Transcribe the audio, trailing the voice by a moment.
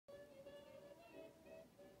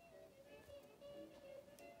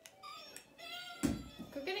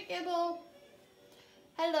Gibble.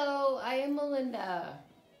 Hello, I am Melinda,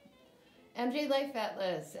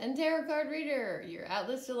 eMJlifeAtlas and Tarot Card Reader, your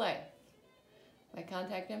Atlas to Life. My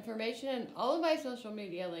contact information and all of my social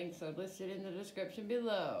media links are listed in the description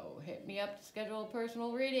below. Hit me up to schedule a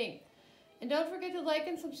personal reading. And don't forget to like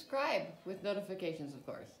and subscribe with notifications, of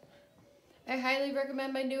course. I highly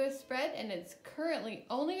recommend my newest spread, and it's currently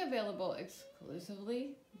only available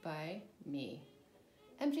exclusively by me,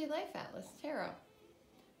 eMJlifeAtlas Tarot.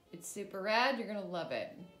 It's super rad. You're going to love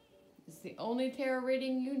it. It's the only tarot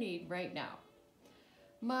reading you need right now.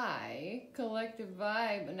 My collective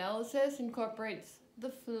vibe analysis incorporates the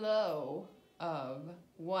flow of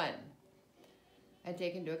one. I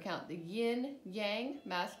take into account the yin, yang,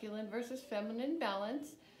 masculine versus feminine balance,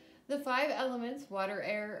 the 5 elements, water,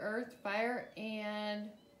 air, earth, fire, and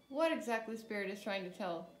what exactly Spirit is trying to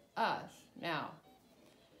tell us now.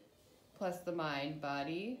 Plus the mind,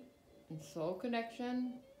 body, and soul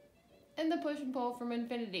connection, and the push and pull from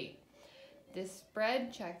infinity. This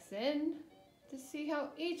spread checks in to see how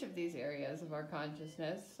each of these areas of our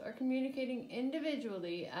consciousness are communicating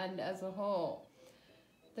individually and as a whole.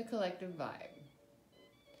 The collective vibe.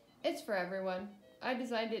 It's for everyone. I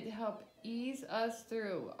designed it to help ease us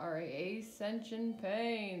through our Ascension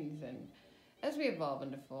pains and as we evolve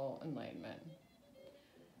into full enlightenment.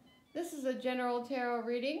 This is a general tarot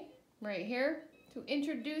reading right here to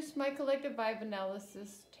introduce my collective vibe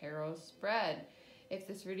analysis tarot spread. If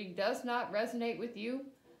this reading does not resonate with you,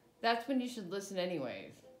 that's when you should listen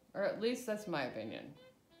anyways, or at least that's my opinion.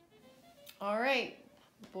 All right,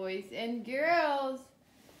 boys and girls,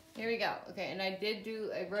 here we go. Okay, and I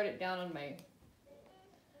wrote it down on my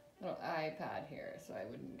little iPad here so I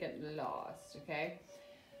wouldn't get lost, okay?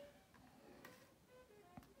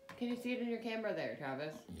 Can you see it in your camera there,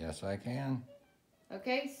 Travis? Yes, I can.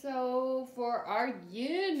 Okay, so for our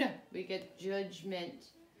yin, we get judgment.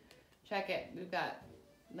 Check it. We've got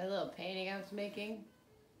my little painting I was making.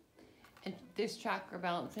 And this chakra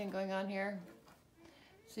balancing going on here.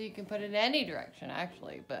 So you can put it in any direction,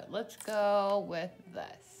 actually. But let's go with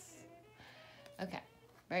this. Okay,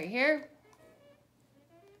 right here.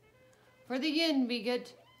 For the yin, we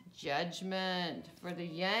get judgment. For the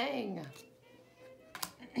yang,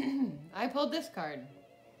 I pulled this card.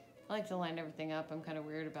 I like to line everything up. I'm kind of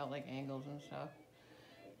weird about like angles and stuff.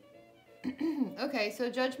 Okay, so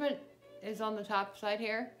judgment is on the top side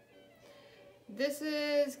here. This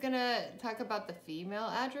is gonna talk about the female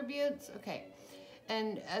attributes. Okay,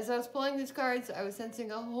 and as I was pulling these cards, I was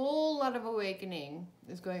sensing a whole lot of awakening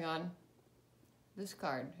is going on. This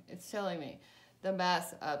card, it's telling me the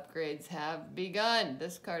mass upgrades have begun.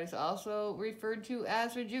 This card is also referred to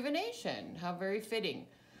as rejuvenation. How very fitting.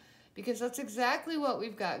 Because that's exactly what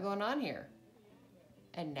we've got going on here.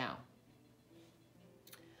 And now.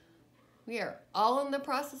 We are all in the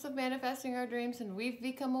process of manifesting our dreams, and we've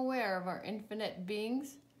become aware of our infinite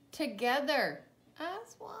beings together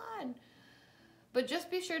as one. But just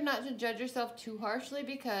be sure not to judge yourself too harshly,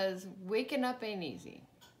 because waking up ain't easy.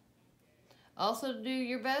 Also, do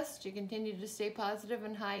your best to continue to stay positive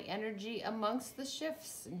and high energy amongst the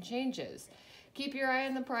shifts and changes. Keep your eye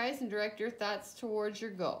on the prize and direct your thoughts towards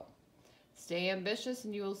your goal. Stay ambitious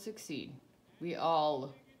and you will succeed. We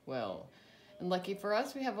all will. And lucky for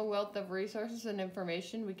us, we have a wealth of resources and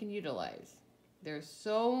information we can utilize. There's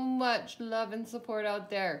so much love and support out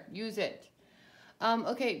there. Use it.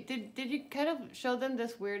 Okay, did you kind of show them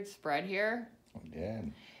this weird spread here? I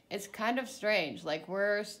did. It's kind of strange. Like,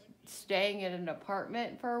 we're staying in an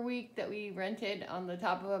apartment for a week that we rented on the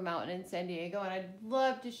top of a mountain in San Diego, and I'd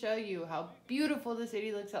love to show you how beautiful the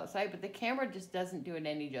city looks outside, but the camera just doesn't do it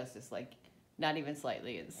any justice, like, not even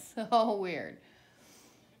slightly. It's so weird.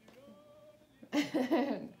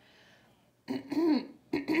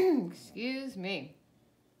 Excuse me.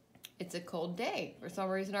 It's a cold day. For some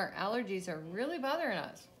reason, our allergies are really bothering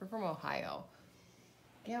us. We're from Ohio.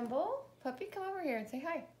 Gamble, puppy, come over here and say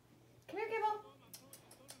hi. Come here, Gamble.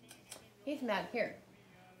 He's mad. Here.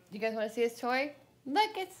 Do you guys want to see his toy?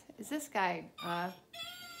 Look, it's this guy.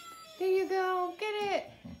 There you go. Get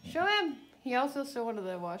it. Show him. He also stole one of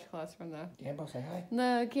the washcloths from the... Gamble, say hi.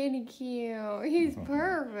 Look, ain't he cute? He's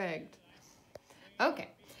perfect. Okay.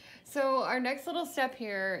 So our next little step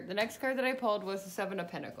here, the next card that I pulled was the 7 of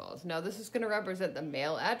Pentacles. Now this is going to represent the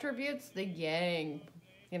male attributes, the yang,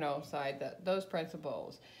 side, those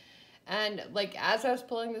principles. And like as I was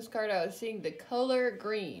pulling this card, I was seeing the color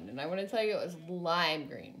green. And I want to tell you it was lime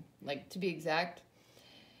green, like to be exact.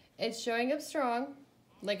 It's showing up strong,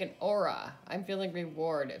 like an aura. I'm feeling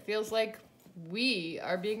reward. It feels like we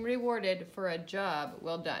are being rewarded for a job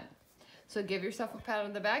well done. So give yourself a pat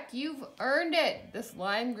on the back. You've earned it. This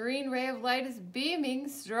lime green ray of light is beaming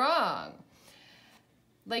strong.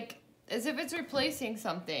 Like, as if it's replacing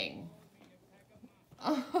something.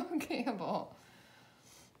 Oh, Campbell.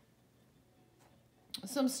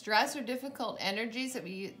 Some stress or difficult energies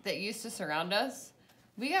that used to surround us,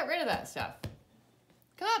 we got rid of that stuff.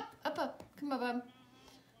 Come up. Come up.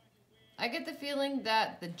 I get the feeling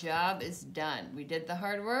that the job is done. We did the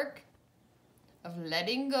hard work of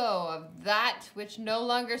letting go of that which no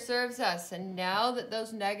longer serves us. And now that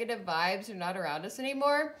those negative vibes are not around us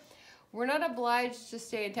anymore, we're not obliged to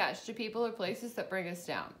stay attached to people or places that bring us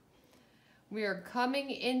down. We are coming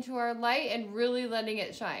into our light and really letting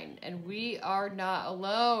it shine. And we are not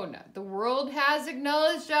alone. The world has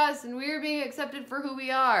acknowledged us and we are being accepted for who we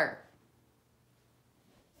are.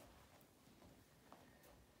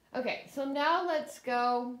 Okay, so now let's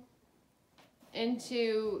go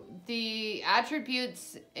into the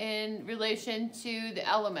attributes in relation to the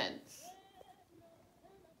elements.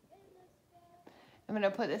 I'm going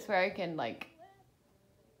to put this where I can like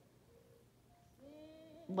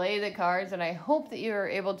lay the cards, and I hope that you are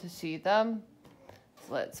able to see them.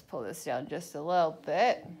 So let's pull this down just a little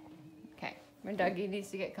bit. Okay, my doggy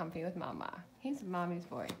needs to get comfy with mama. He's mommy's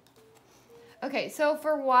boy. Okay, so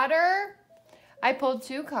for water, I pulled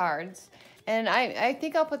 2 cards, and I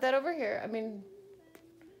think I'll put that over here. I mean,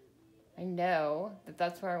 I know that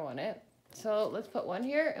that's where I want it. So let's put one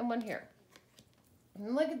here and one here.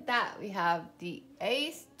 And look at that. We have the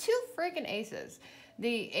ace, 2 freaking aces.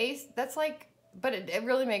 The ace, that's like, but it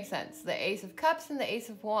really makes sense. The Ace of Cups and the Ace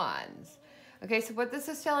of Wands. Okay, so what this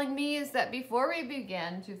is telling me is that before we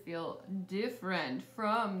begin to feel different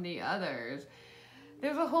from the others,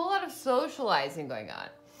 there's a whole lot of socializing going on.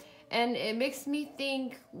 And it makes me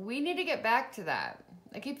think we need to get back to that.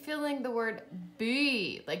 I keep feeling the word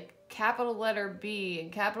be, like capital letter B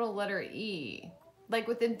and capital letter E, like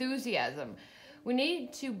with enthusiasm. We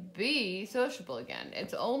need to be sociable again.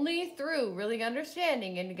 It's only through really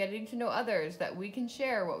understanding and getting to know others that we can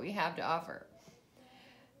share what we have to offer.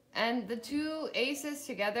 And the 2 aces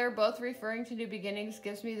together, both referring to new beginnings,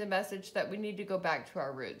 gives me the message that we need to go back to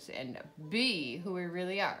our roots and be who we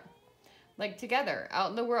really are. Like together, out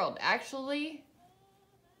in the world, actually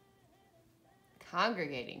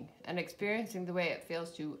congregating and experiencing the way it feels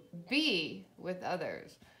to be with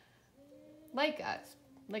others. Like us.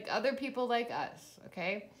 Like other people like us,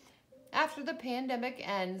 okay? After the pandemic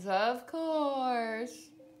ends, of course.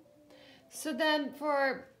 So then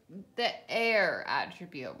for the air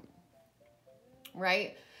attribute,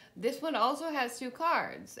 right? This one also has 2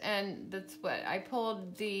 cards, and that's what I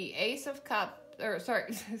pulled: the Ace of Cups, or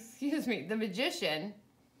sorry, excuse me, the Magician,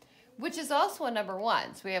 which is also a number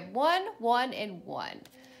 1. So we have 1, 1, and 1.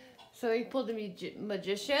 So we pulled the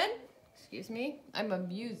Magician. Excuse me, I'm a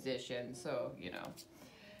musician, so you know.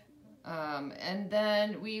 And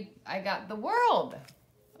then I got the World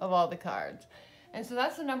of all the cards. And so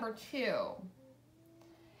that's the number 2.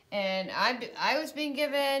 And I was being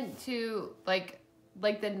given to like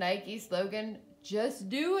the Nike slogan, just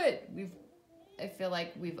do it. I feel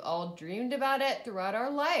like we've all dreamed about it throughout our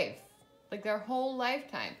life, like our whole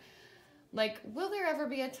lifetime. Like, will there ever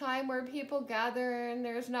be a time where people gather and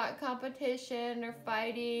there's not competition or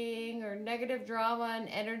fighting or negative drama and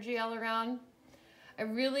energy all around? I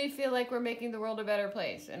really feel like we're making the world a better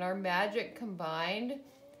place, and our magic combined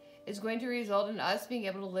is going to result in us being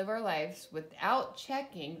able to live our lives without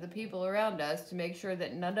checking the people around us to make sure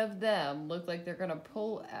that none of them look like they're going to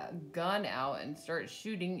pull a gun out and start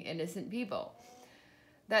shooting innocent people.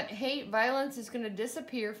 That hate, violence is going to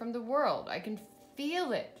disappear from the world. I can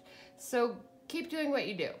feel it. So keep doing what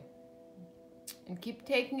you do and keep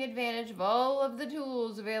taking advantage of all of the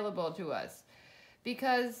tools available to us,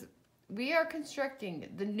 because we are constructing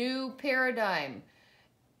the new paradigm,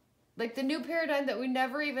 like the new paradigm that we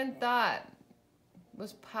never even thought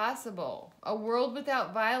was possible. A world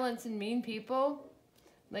without violence and mean people.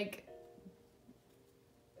 Like,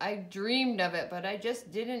 I dreamed of it, but I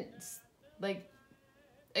just didn't like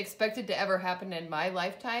expect it to ever happen in my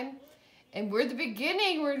lifetime. And we're the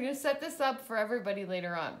beginning. We're going to set this up for everybody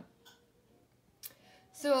later on.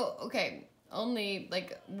 So, okay. Only,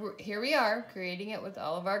 like, here we are, creating it with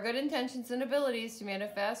all of our good intentions and abilities to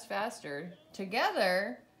manifest faster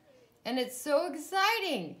together. And it's so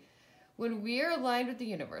exciting. When we are aligned with the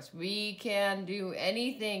universe, we can do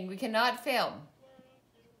anything. We cannot fail.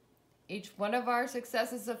 Each one of our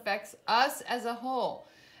successes affects us as a whole.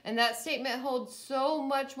 And that statement holds so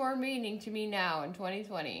much more meaning to me now in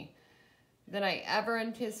 2020 than I ever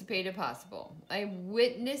anticipated possible. I'm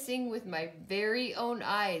witnessing with my very own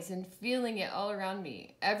eyes and feeling it all around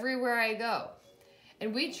me, everywhere I go.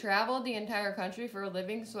 And we traveled the entire country for a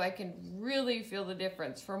living, so I can really feel the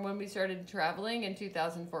difference from when we started traveling in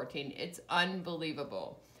 2014. It's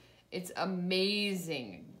unbelievable. It's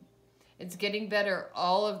amazing. It's getting better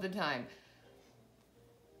all of the time.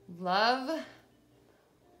 Love,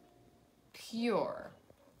 pure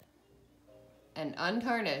and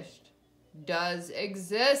untarnished, does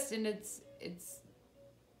exist, and it's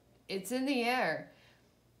in the air.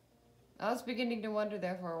 I was beginning to wonder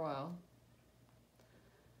there for a while.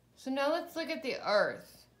 So now let's look at the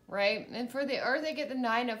earth, right? And for the earth, I get the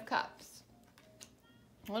 9 of Cups.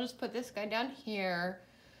 I'll just put this guy down here.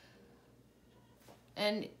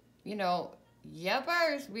 And, you know, yep,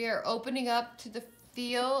 ours, we are opening up to the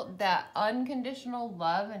feel that unconditional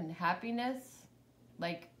love and happiness.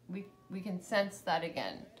 Like, we can sense that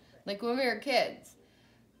again. Like when we were kids,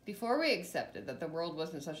 before we accepted that the world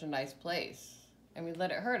wasn't such a nice place, and we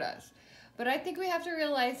let it hurt us. But I think we have to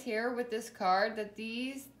realize here with this card that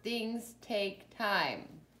these things take time.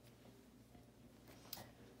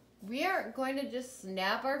 We aren't going to just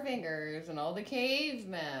snap our fingers and all the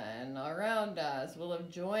cavemen around us will have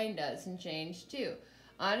joined us and changed too.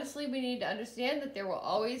 Honestly, we need to understand that there will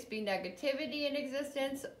always be negativity in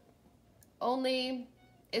existence. Only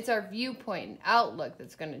it's our viewpoint and outlook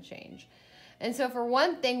that's going to change. And so for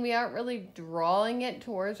one thing, we aren't really drawing it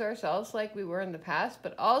towards ourselves like we were in the past,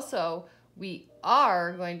 but also we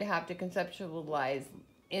are going to have to conceptualize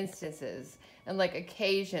instances and like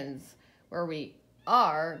occasions where we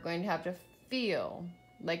are going to have to feel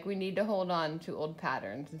like we need to hold on to old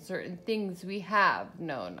patterns and certain things we have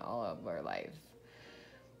known all of our life.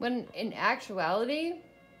 When in actuality,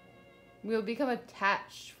 we will become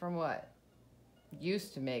attached from what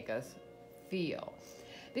used to make us feel.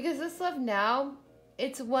 Because this love now,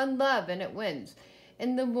 it's one love and it wins.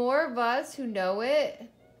 And the more of us who know it,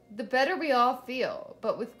 the better we all feel,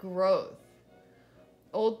 but with growth.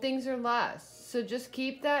 Old things are lost, so just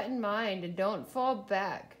keep that in mind and don't fall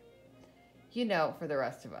back, you know, for the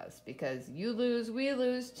rest of us, because you lose, we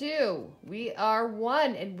lose too. We are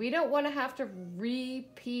one, and we don't want to have to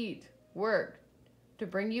repeat work to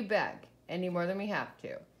bring you back any more than we have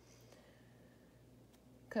to.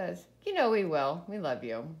 Because, you know, we will. We love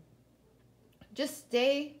you. Just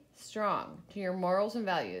stay strong to your morals and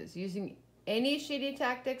values, using any shady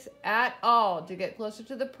tactics at all to get closer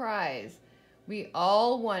to the prize we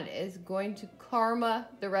all want is going to karma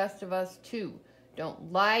the rest of us too.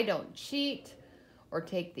 Don't lie, don't cheat, or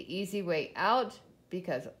take the easy way out,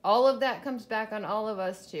 because all of that comes back on all of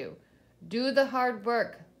us too. Do the hard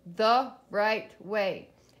work the right way,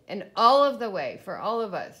 and all of the way for all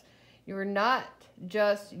of us. You are not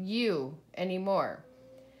just you anymore.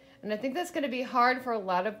 And I think that's going to be hard for a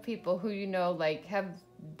lot of people who, you know, like have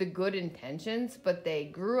the good intentions, but they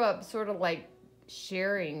grew up sort of like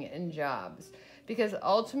sharing in jobs. Because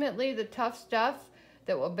ultimately the tough stuff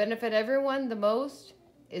that will benefit everyone the most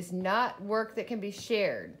is not work that can be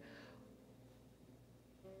shared.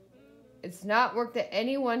 It's not work that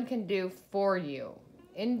anyone can do for you.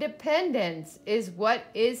 Independence is what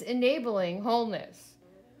is enabling wholeness.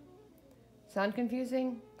 Sound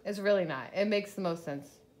confusing? It's really not. It makes the most sense.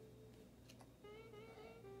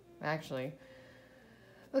 Actually.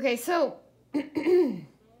 Okay, so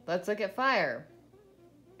let's look at fire.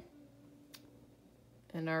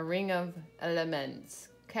 And our ring of elements.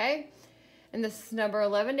 Okay? And this is number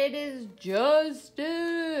 11. It is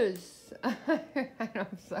justice.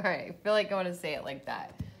 I'm sorry. I feel like I want to say it like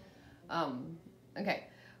that. Okay.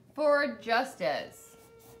 For justice,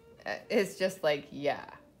 it's just like, yeah.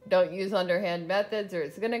 Don't use underhand methods or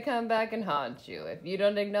it's going to come back and haunt you. If you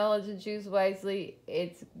don't acknowledge and choose wisely,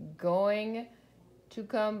 it's going to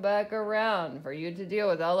come back around for you to deal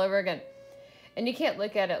with all over again. And you can't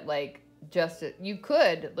look at it like justice. You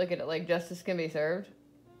could look at it like justice can be served.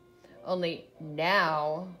 Only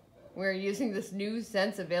now we're using this new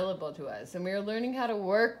sense available to us. And we're learning how to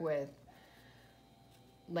work with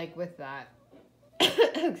that.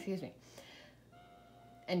 Excuse me.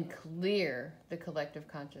 And clear the collective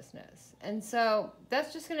consciousness. And so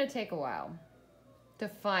that's just going to take a while to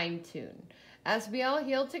fine tune. As we all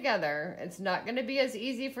heal together, it's not going to be as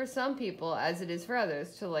easy for some people as it is for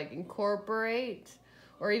others to like incorporate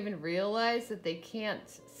or even realize that they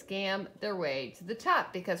can't scam their way to the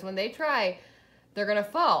top, because when they try, they're going to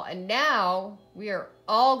fall. And now we are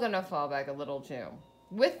all going to fall back a little too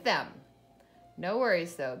with them. No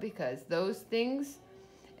worries though, because those things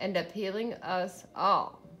end up healing us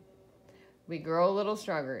all. We grow a little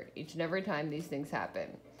stronger each and every time these things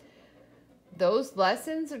happen. Those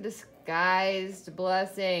lessons are disguised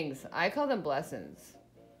blessings. I call them blessings.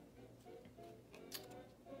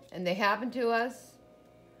 And they happen to us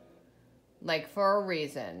like, for a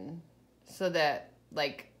reason, so that,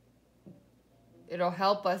 like, it'll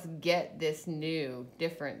help us get this new,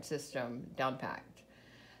 different system down packed.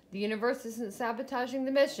 The universe isn't sabotaging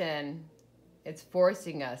the mission. It's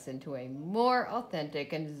forcing us into a more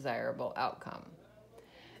authentic and desirable outcome.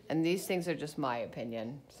 And these things are just my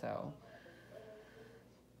opinion. So,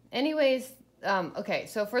 anyways, okay,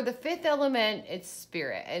 so for the fifth element, it's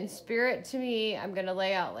spirit. And spirit, to me, I'm going to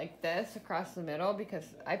lay out like this across the middle, because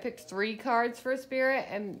I picked 3 cards for spirit,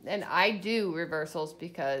 and I do reversals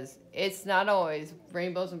because it's not always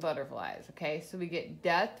rainbows and butterflies, okay? So we get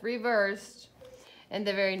death reversed, and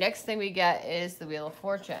the very next thing we get is the Wheel of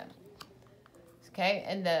Fortune. Okay,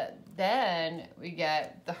 and then we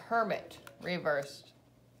get the Hermit reversed.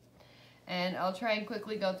 And I'll try and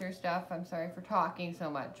quickly go through stuff. I'm sorry for talking so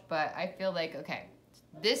much, but I feel like, okay,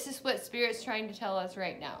 this is what Spirit's trying to tell us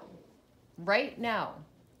right now. Right now,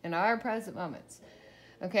 in our present moments.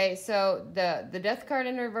 Okay, so the Death card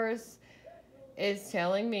in reverse is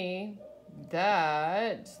telling me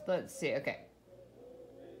that, let's see, okay.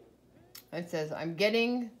 It says, I'm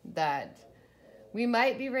getting that we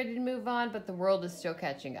might be ready to move on, but the world is still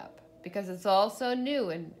catching up. Because it's all so new,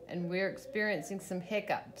 and we're experiencing some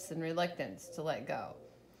hiccups and reluctance to let go.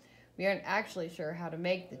 We aren't actually sure how to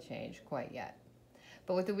make the change quite yet.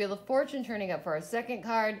 But with the Wheel of Fortune turning up for our second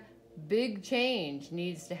card, big change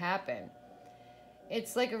needs to happen.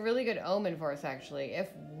 It's like a really good omen for us, actually.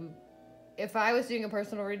 If I was doing a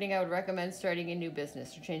personal reading, I would recommend starting a new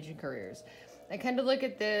business or changing careers. I kind of look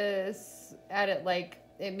at it like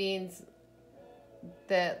it means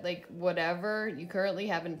that, like, whatever you currently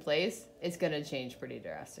have in place, it's going to change pretty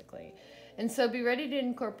drastically. And so be ready to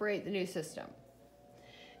incorporate the new system.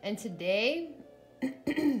 And today,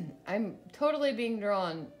 I'm totally being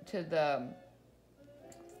drawn to the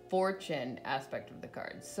fortune aspect of the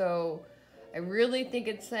card. So I really think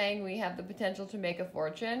it's saying we have the potential to make a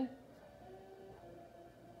fortune.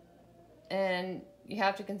 And you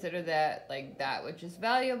have to consider that, like, that which is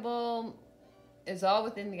valuable is all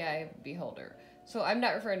within the eye of the beholder. So I'm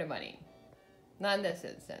not referring to money. Not in this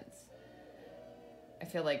instance. I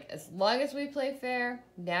feel like as long as we play fair,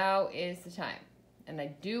 now is the time. And I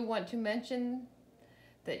do want to mention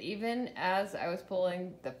that even as I was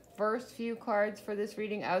pulling the first few cards for this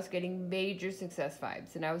reading, I was getting major success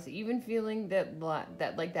vibes. And I was even feeling that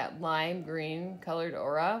lime green colored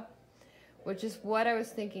aura, which is what I was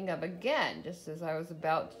thinking of again, just as I was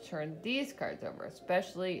about to turn these cards over,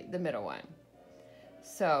 especially the middle one.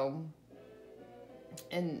 So,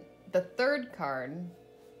 and the third card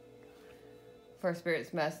for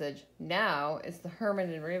Spirit's message now is the Hermit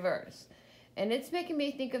in reverse. And it's making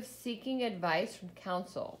me think of seeking advice from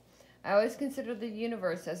counsel. I always consider the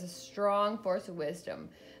universe as a strong force of wisdom.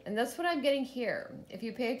 And that's what I'm getting here. If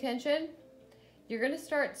you pay attention, you're going to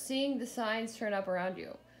start seeing the signs turn up around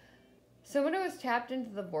you. Someone who is tapped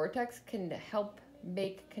into the vortex can help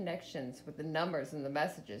make connections with the numbers and the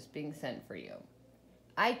messages being sent for you.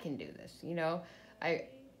 I can do this, you know.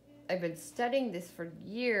 I've been studying this for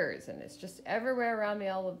years, and it's just everywhere around me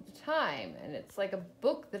all of the time. And it's like a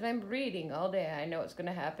book that I'm reading all day. I know what's going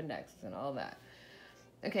to happen next and all that.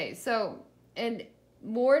 Okay, so, and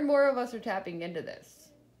more of us are tapping into this.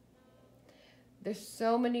 There's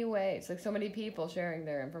so many ways, like so many people sharing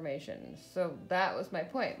their information. So that was my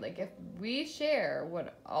point. Like, if we share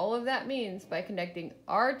what all of that means by connecting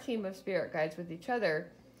our team of spirit guides with each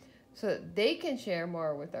other, so that they can share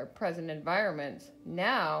more with our present environments,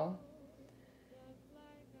 now,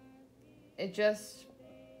 it just,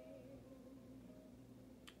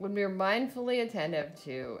 when we're mindfully attentive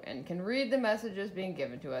to and can read the messages being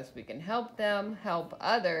given to us, we can help them help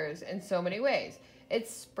others in so many ways. It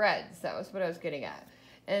spreads. That was what I was getting at.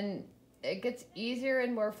 And it gets easier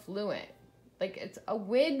and more fluent. Like, it's a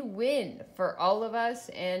win-win for all of us.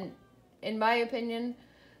 And in my opinion,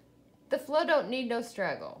 the flow don't need no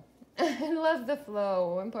struggle. I love the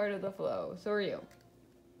flow. I'm part of the flow. So are you.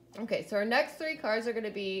 Okay, so our next 3 cards are going to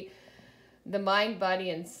be the Mind, Body,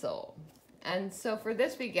 and Soul. And so for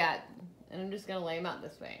this we get, and I'm just going to lay them out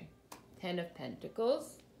this way, 10 of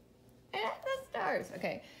Pentacles and the Stars.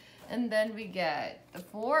 Okay, and then we get the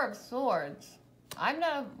 4 of Swords. I'm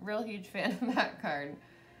not a real huge fan of that card.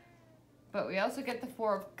 But we also get the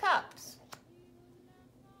 4 of Cups.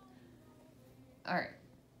 All right.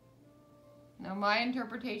 Now, my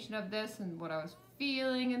interpretation of this and what I was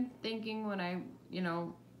feeling and thinking when I,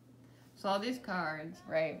 saw these cards,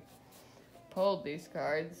 right, pulled these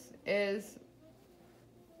cards, is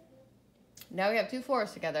now we have 2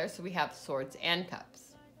 4s together, so we have Swords and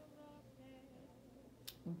Cups.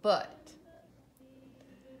 But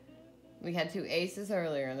we had 2 aces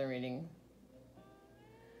earlier in the reading.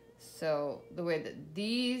 So the way that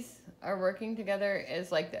these are working together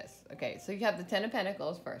is like this. Okay, so you have the Ten of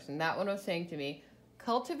Pentacles first, and that one was saying to me,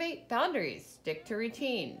 cultivate boundaries, stick to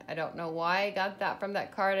routine. I don't know why I got that from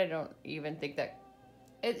that card. I don't even think that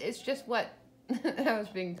it's just what I was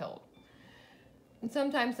being told. And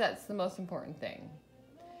sometimes that's the most important thing.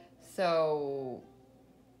 So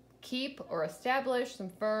keep or establish some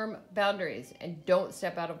firm boundaries and don't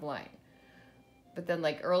step out of line. But then,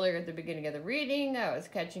 like earlier at the beginning of the reading, I was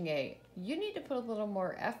catching you need to put a little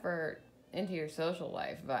more effort into your social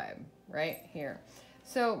life vibe right here.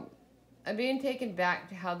 So I'm being taken back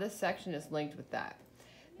to how this section is linked with that.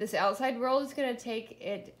 This outside world is going to take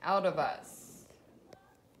it out of us.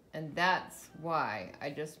 And that's why I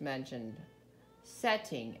just mentioned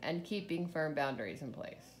setting and keeping firm boundaries in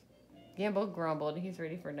place. Gamble grumbled. He's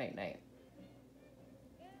ready for night-night.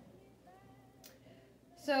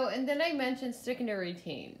 So, and then I mentioned sticking to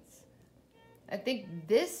routines. I think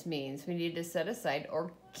this means we need to set aside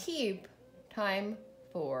or keep time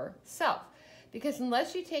for self. Because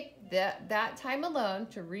unless you take that time alone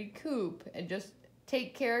to recoup and just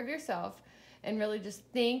take care of yourself and really just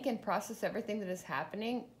think and process everything that is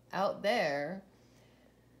happening out there,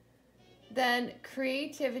 then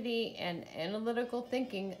creativity and analytical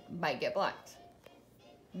thinking might get blocked.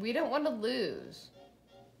 We don't want to lose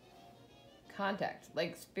contact,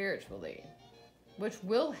 like spiritually, which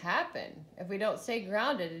will happen if we don't stay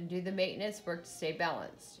grounded and do the maintenance work to stay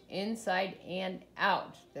balanced inside and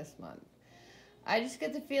out this month. I just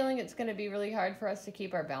get the feeling it's going to be really hard for us to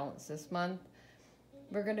keep our balance this month.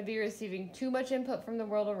 We're going to be receiving too much input from the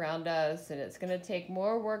world around us, and it's going to take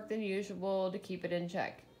more work than usual to keep it in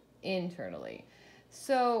check internally.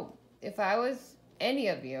 So if I was any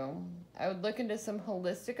of you, I would look into some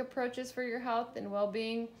holistic approaches for your health and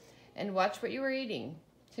well-being and watch what you were eating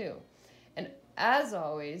too. And as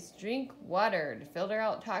always, drink water to filter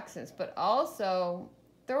out toxins, but also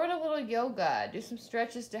throw in a little yoga, do some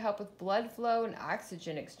stretches to help with blood flow and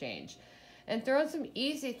oxygen exchange. And throw in some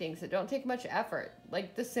easy things that don't take much effort,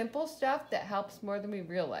 like the simple stuff that helps more than we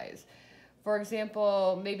realize. For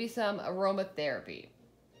example, maybe some aromatherapy.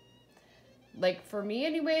 Like for me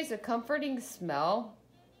anyways, a comforting smell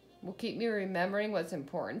will keep me remembering what's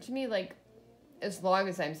important to me, like as long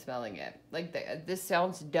as I'm smelling it. Like this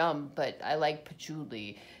sounds dumb, but I like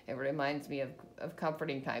patchouli. It reminds me of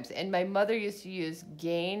comforting times. And my mother used to use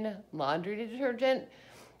Gain laundry detergent.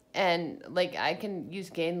 And like I can use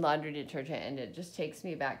Gain laundry detergent and it just takes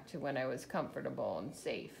me back to when I was comfortable and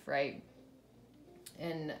safe, right?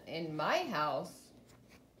 And in my house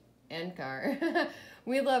and car,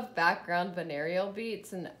 we love background binaural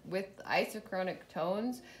beats and with isochronic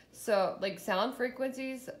tones. So like sound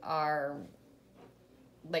frequencies are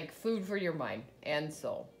like food for your mind and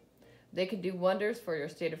soul. They can do wonders for your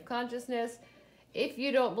state of consciousness. If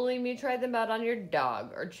you don't believe me, try them out on your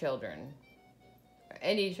dog or children.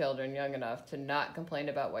 Any children young enough to not complain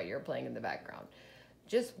about what you're playing in the background.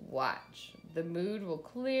 Just watch. The mood will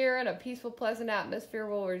clear and a peaceful, pleasant atmosphere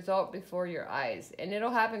will result before your eyes. And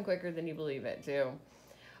it'll happen quicker than you believe it, too.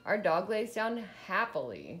 Our dog lays down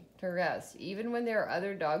happily to rest, even when there are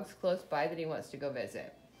other dogs close by that he wants to go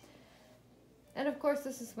visit. And of course,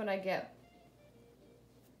 this is when I get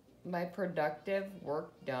my productive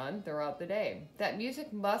work done throughout the day. That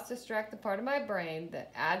music must distract the part of my brain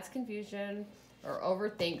that adds confusion or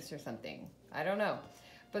overthinks or something. I don't know.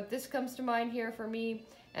 But this comes to mind here for me,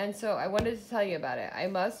 and so I wanted to tell you about it. I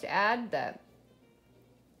must add that,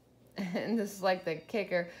 and this is like the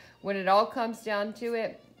kicker, when it all comes down to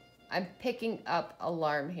it, I'm picking up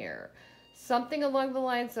alarm here. Something along the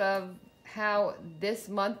lines of how this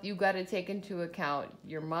month you got to take into account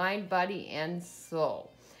your mind, body, and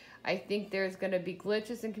soul. I think there's going to be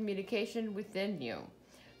glitches in communication within you.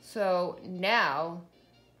 So now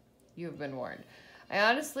you've been warned. I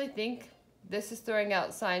honestly think this is throwing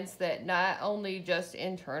out signs that not only just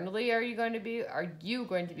internally are you going to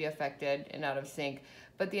be affected and out of sync,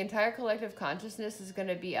 but the entire collective consciousness is going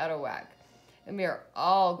to be out of whack. And we are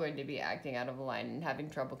all going to be acting out of line and having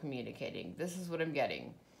trouble communicating. This is what I'm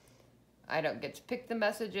getting. I don't get to pick the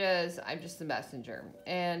messages. I'm just the messenger.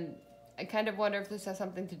 And I kind of wonder if this has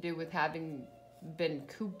something to do with having been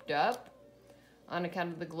cooped up on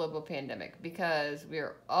account of the global pandemic, because we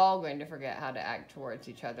are all going to forget how to act towards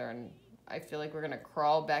each other. And I feel like we're going to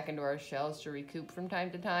crawl back into our shells to recoup from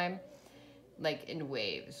time to time, like in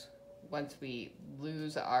waves, once we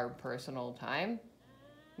lose our personal time,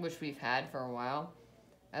 which we've had for a while,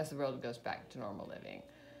 as the world goes back to normal living.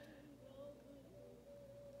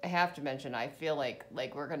 I have to mention, I feel like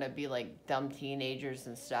we're going to be like dumb teenagers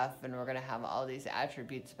and stuff, and we're going to have all these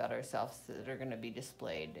attributes about ourselves that are going to be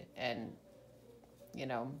displayed. And, you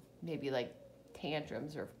know, maybe like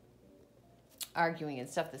tantrums or arguing and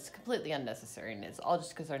stuff that's completely unnecessary, and it's all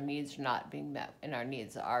just because our needs are not being met, and our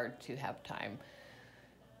needs are to have time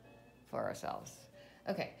for ourselves.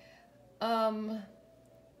 Okay. I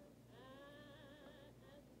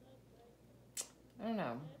don't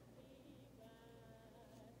know.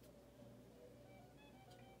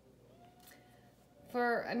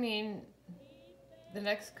 I mean, the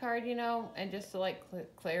next card, you know, and just to like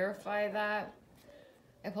clarify that,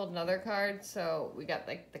 I pulled another card. So we got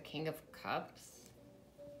like the King of Cups,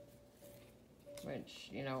 which,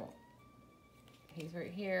 you know, he's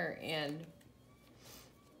right here. And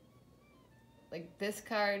like this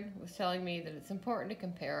card was telling me that it's important to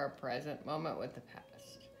compare our present moment with the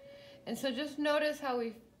past. And so just notice how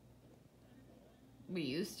we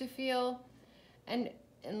used to feel, and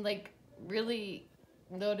like really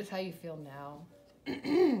notice how you feel now.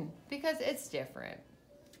 Because it's different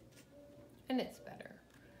and it's better.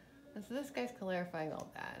 And so this guy's clarifying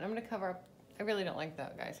all that, and I'm gonna cover up. I really don't like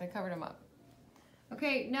that, guys. I covered him up.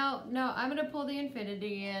 Okay, now I'm gonna pull the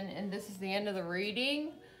infinity in, and this is the end of the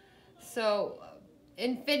reading. So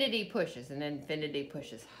infinity pushes, and infinity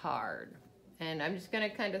pushes hard. And I'm just gonna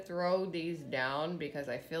kind of throw these down because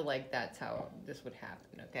I feel like that's how this would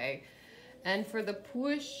happen, okay? And for the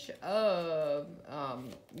push of,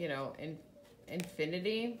 you know,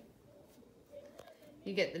 infinity,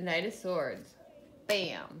 you get the Knight of Swords.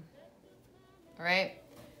 Bam. All right?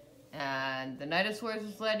 And the Knight of Swords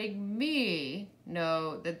is letting me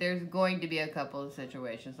know that there's going to be a couple of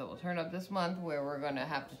situations that will turn up this month where we're going to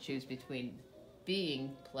have to choose between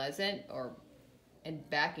being pleasant and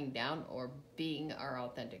backing down, or being our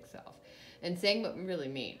authentic self and saying what we really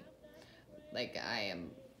mean. Like, I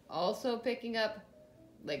am also picking up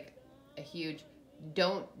like a huge,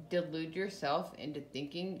 don't delude yourself into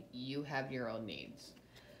thinking you have your own needs.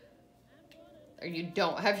 Or you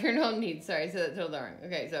don't have your own needs. Sorry, I said that so darn.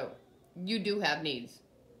 Okay, so you do have needs.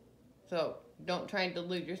 So don't try and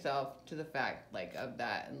delude yourself to the fact like of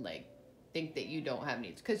that, and like think that you don't have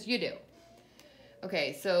needs, because you do.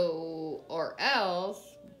 Okay, so, or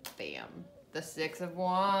else, bam, the Six of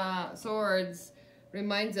Swords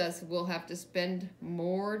reminds us we'll have to spend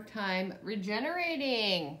more time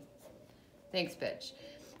regenerating. Thanks, bitch.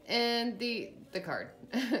 And the card.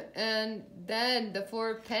 And then the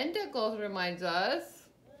Four of Pentacles reminds us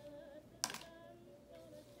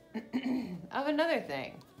of another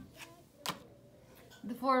thing.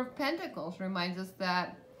 The Four of Pentacles reminds us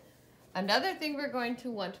that another thing we're going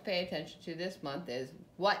to want to pay attention to this month is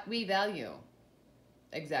what we value.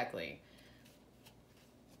 Exactly.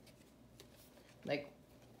 Like,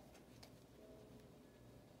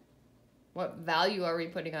 what value are we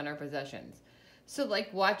putting on our possessions? So,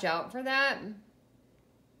 like, watch out for that.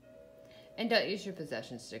 And don't use your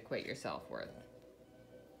possessions to equate your self-worth.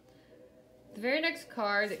 The very next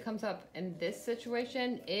card that comes up in this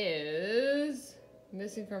situation is,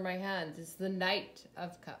 missing from my hands, is the Knight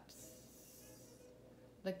of Cups.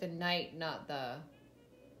 Like the knight, not the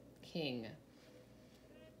king.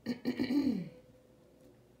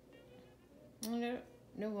 No,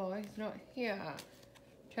 he's not here.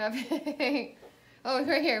 Traffic. Oh, it's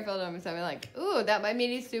right here. Filled on something like, ooh, that might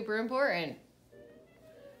mean he's super important.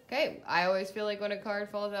 Okay, I always feel like when a card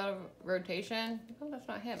falls out of rotation, oh, that's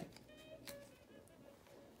not him.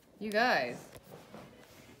 You guys.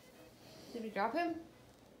 Did we drop him?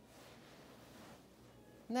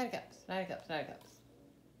 Knight of Cups, Knight of Cups, Knight of Cups.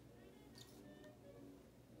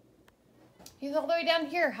 He's all the way down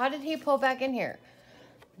here. How did he pull back in here?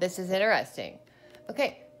 This is interesting.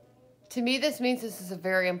 Okay, to me this means this is a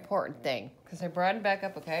very important thing, because I brought him back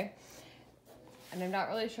up, okay? And I'm not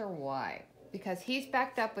really sure why. Because he's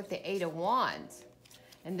backed up with the Eight of Wands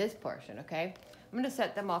in this portion, okay? I'm going to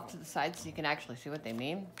set them off to the side so you can actually see what they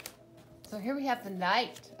mean. So here we have the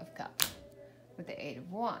Knight of Cups with the Eight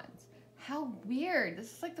of Wands. How weird.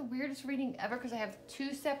 This is like the weirdest reading ever, because I have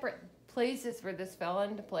two separate places where this fell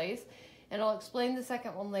into place. And I'll explain the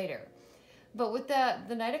second one later. But with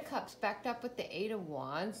the Knight of Cups backed up with the Eight of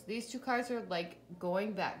Wands, these two cards are like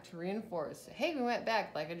going back to reinforce. Hey, we went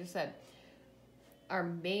back, like I just said. Our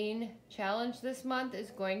main challenge this month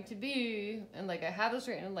is going to be, and like I have this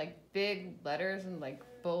written in like big letters and like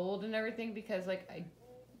bold and everything, because like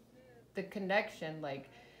the connection, like,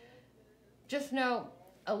 just know,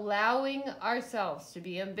 allowing ourselves to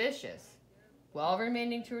be ambitious while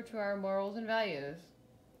remaining true to our morals and values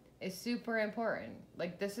is super important.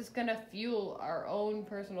 Like, this is gonna fuel our own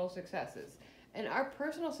personal successes, and our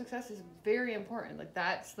personal success is very important. Like,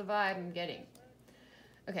 that's the vibe I'm getting.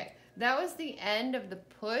 Okay, that was the end of the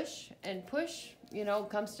push, and push, you know,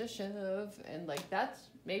 comes to shove, and like that's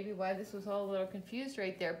maybe why this was all a little confused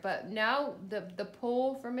right there. But now the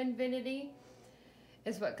pull from infinity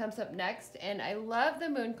is what comes up next. And I love the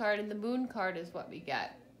moon card, and the moon card is what we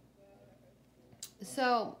get.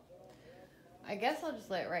 So I guess I'll just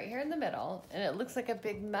lay it right here in the middle. And it looks like a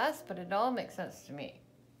big mess, but it all makes sense to me.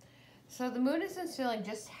 So the moon is instilling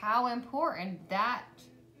just how important that,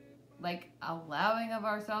 like, allowing of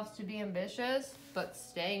ourselves to be ambitious, but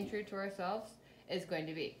staying true to ourselves is going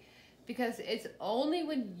to be. Because it's only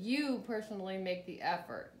when you personally make the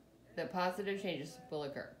effort that positive changes will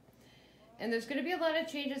occur. And there's going to be a lot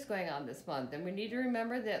of changes going on this month. And we need to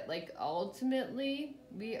remember that, like, ultimately,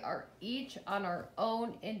 we are each on our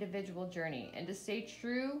own individual journey. And to stay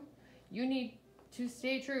true, you need to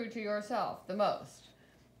stay true to yourself the most.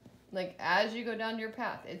 Like, as you go down your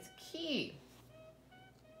path, it's key.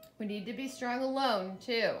 We need to be strong alone,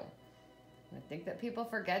 too. I think that people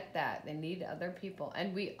forget that. They need other people.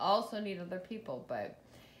 And we also need other people. But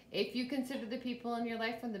if you consider the people in your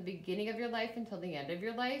life from the beginning of your life until the end of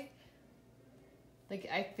your life, like,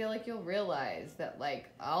 I feel like you'll realize that, like,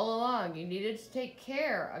 all along you needed to take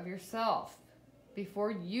care of yourself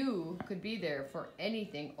before you could be there for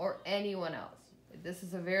anything or anyone else. This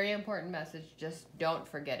is a very important message. Just don't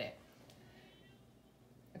forget it.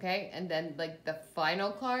 Okay? And then, like, the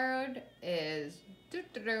final card is,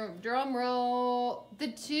 drum roll, the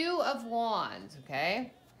Two of Wands,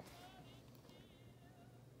 okay?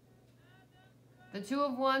 The Two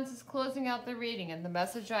of Wands is closing out the reading, and the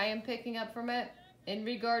message I am picking up from it in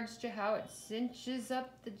regards to how it cinches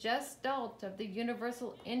up the gestalt of the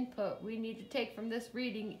universal input we need to take from this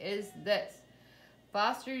reading is this.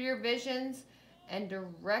 Foster your visions and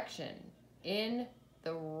direction in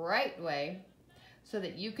the right way so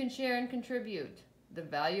that you can share and contribute the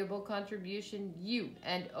valuable contribution you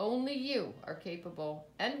and only you are capable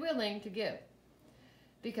and willing to give.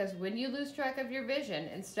 Because when you lose track of your vision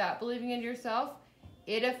and stop believing in yourself,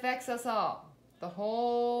 it affects us all. The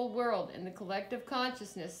whole world and the collective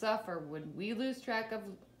consciousness suffer when we lose track of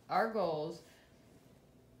our goals,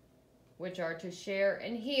 which are to share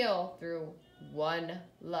and heal through one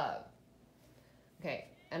love. Okay,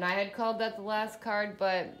 and I had called that the last card,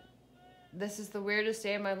 but this is the weirdest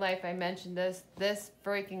day of my life. I mentioned this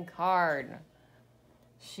freaking card.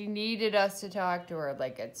 She needed us to talk to her.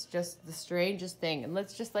 Like, it's just the strangest thing. And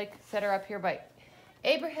let's just, like, set her up here by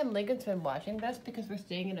Abraham Lincoln's been watching this because we're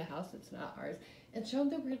staying in a house that's not ours. And show him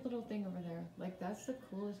the weird little thing over there. Like, that's the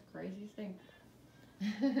coolest, craziest thing.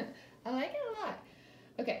 I like it a lot.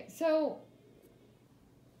 Okay, so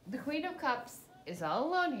the Queen of Cups is all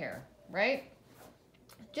alone here, right?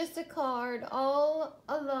 Just a card, all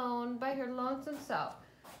alone by her lonesome self.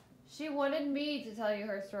 She wanted me to tell you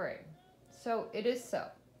her story. So it is so.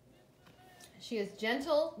 She is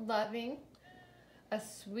gentle, loving, a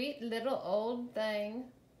sweet little old thing.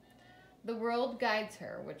 The world guides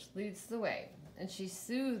her, which leads the way. And she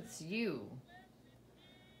soothes you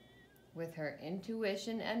with her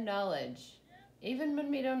intuition and knowledge, even when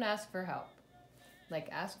we don't ask for help. Like,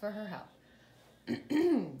 ask for her help.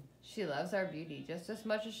 She loves our beauty just as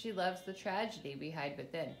much as she loves the tragedy we hide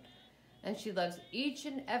within. And she loves each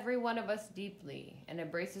and every one of us deeply and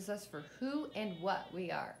embraces us for who and what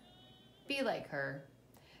we are. Be like her,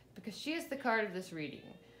 because she is the card of this reading.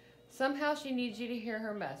 Somehow she needs you to hear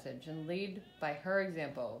her message and lead by her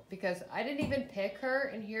example, because I didn't even pick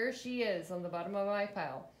her, and here she is on the bottom of my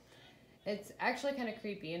pile. It's actually kind of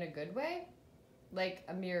creepy in a good way, like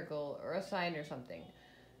a miracle or a sign or something.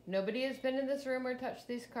 Nobody has been in this room or touched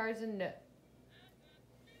these cards, and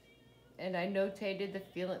I notated the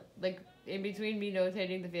feeling, like, in between me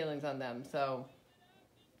notating the feelings on them. So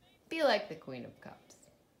be like the Queen of Cups.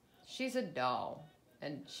 She's a doll,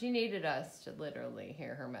 and she needed us to literally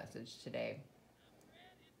hear her message today.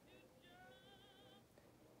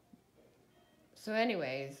 So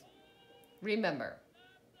anyways, remember,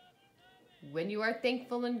 when you are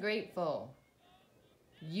thankful and grateful,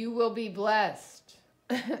 you will be blessed.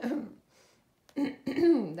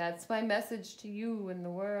 That's my message to you in the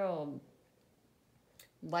world.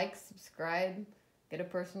 Like, subscribe, get a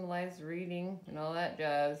personalized reading, and all that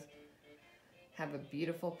jazz. Have a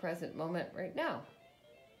beautiful present moment right now.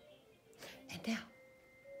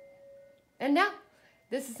 And now,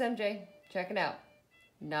 this is MJ checking out.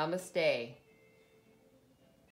 Namaste.